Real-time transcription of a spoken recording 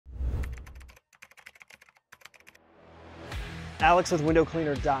Alex with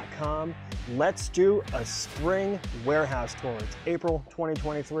windowcleaner.com. Let's do a spring warehouse tour. It's April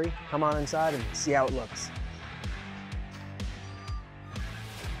 2023. Come on inside and see how it looks.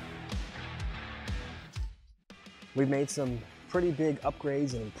 We've made some pretty big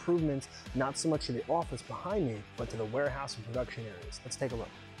upgrades and improvements, not so much to the office behind me, but to the warehouse and production areas. Let's take a look.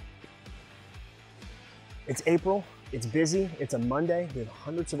 It's April, it's busy, it's a Monday, we have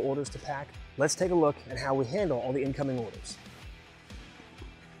hundreds of orders to pack. Let's take a look at how we handle all the incoming orders.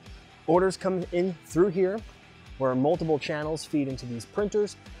 Orders come in through here, where multiple channels feed into these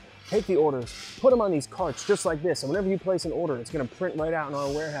printers. Take the orders, put them on these carts just like this, and whenever you place an order, it's gonna print right out in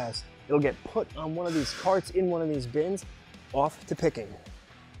our warehouse. It'll get put on one of these carts in one of these bins, off to picking.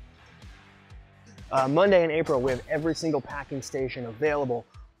 Monday in April, we have every single packing station available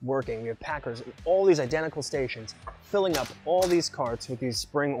working. We have packers in all these identical stations, filling up all these carts with these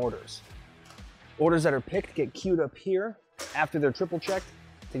spring orders. Orders that are picked get queued up here after they're triple checked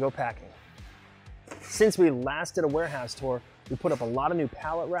to go packing. Since we last did a warehouse tour, we put up a lot of new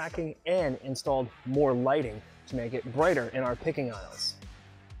pallet racking and installed more lighting to make it brighter in our picking aisles.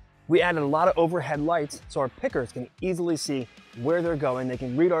 We added a lot of overhead lights so our pickers can easily see where they're going. They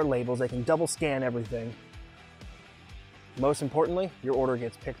can read our labels, they can double scan everything. Most importantly, your order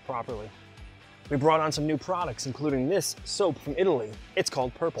gets picked properly. We brought on some new products, including this soap from Italy. It's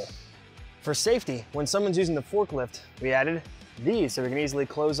called Purple. For safety, when someone's using the forklift, we added these so we can easily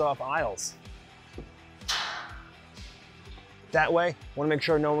close off aisles. That way, we want to make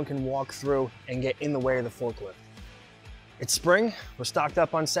sure no one can walk through and get in the way of the forklift. It's spring, we're stocked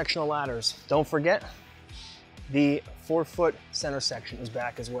up on sectional ladders. Don't forget, the 4-foot center section is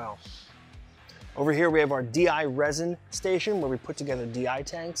back as well. Over here we have our DI resin station where we put together DI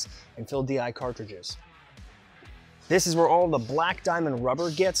tanks and fill DI cartridges. This is where all the black diamond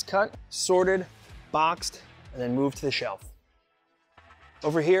rubber gets cut, sorted, boxed, and then moved to the shelf.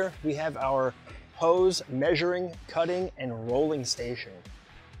 Over here we have our hose measuring, cutting, and rolling station.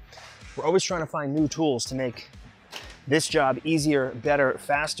 We're always trying to find new tools to make this job easier, better,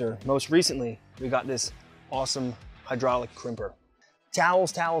 faster. Most recently, we got this awesome hydraulic crimper.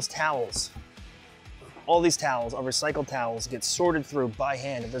 Towels, towels, towels. All these towels are recycled towels, get sorted through by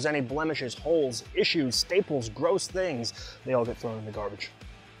hand. If there's any blemishes, holes, issues, staples, gross things, they all get thrown in the garbage.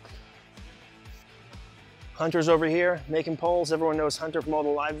 Hunter's over here making poles. Everyone knows Hunter from all the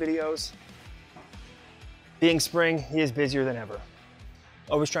live videos. Being spring, he is busier than ever.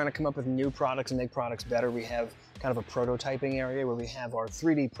 Always trying to come up with new products and make products better. We have kind of a prototyping area where we have our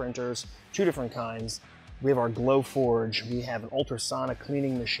 3D printers, 2 different kinds. We have our glow forge. We have an ultrasonic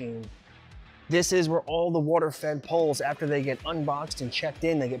cleaning machine. This is where all the Waterfed poles, after they get unboxed and checked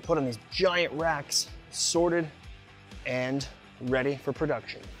in, they get put on these giant racks, sorted and ready for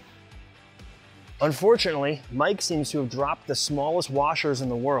production. Unfortunately, Mike seems to have dropped the smallest washers in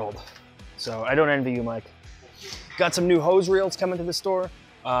the world. So I don't envy you, Mike. Got some new hose reels coming to the store.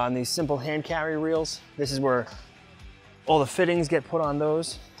 On these simple hand carry reels. This is where all the fittings get put on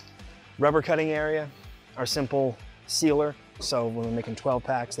those. Rubber cutting area, our simple sealer. So when we're making 12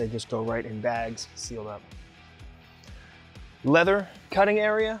 packs, they just go right in bags, sealed up. Leather cutting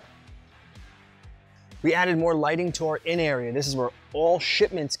area. We added more lighting to our in area. This is where all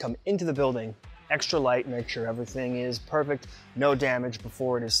shipments come into the building. Extra light, make sure everything is perfect, no damage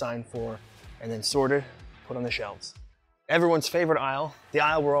before it is signed for, and then sorted, put on the shelves. Everyone's favorite aisle, the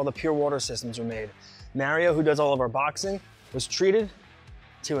aisle where all the pure water systems are made. Mario, who does all of our boxing, was treated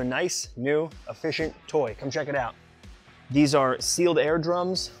to a nice, new, efficient toy. Come check it out. These are sealed air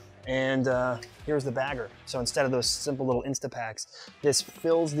drums, and here's the bagger. So instead of those simple little Instapacks, this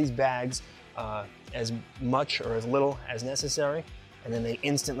fills these bags as much or as little as necessary, and then they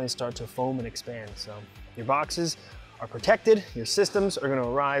instantly start to foam and expand. So your boxes are protected, your systems are gonna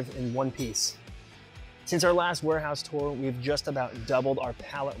arrive in one piece. Since our last warehouse tour, we've just about doubled our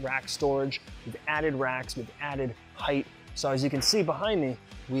pallet rack storage. We've added racks, we've added height. So as you can see behind me,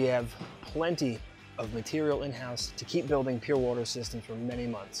 we have plenty of material in-house to keep building pure water systems for many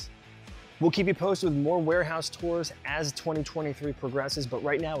months. We'll keep you posted with more warehouse tours as 2023 progresses, but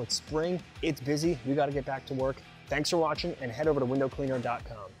right now it's spring, it's busy, we gotta get back to work. Thanks for watching and head over to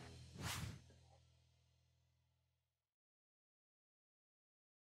windowcleaner.com.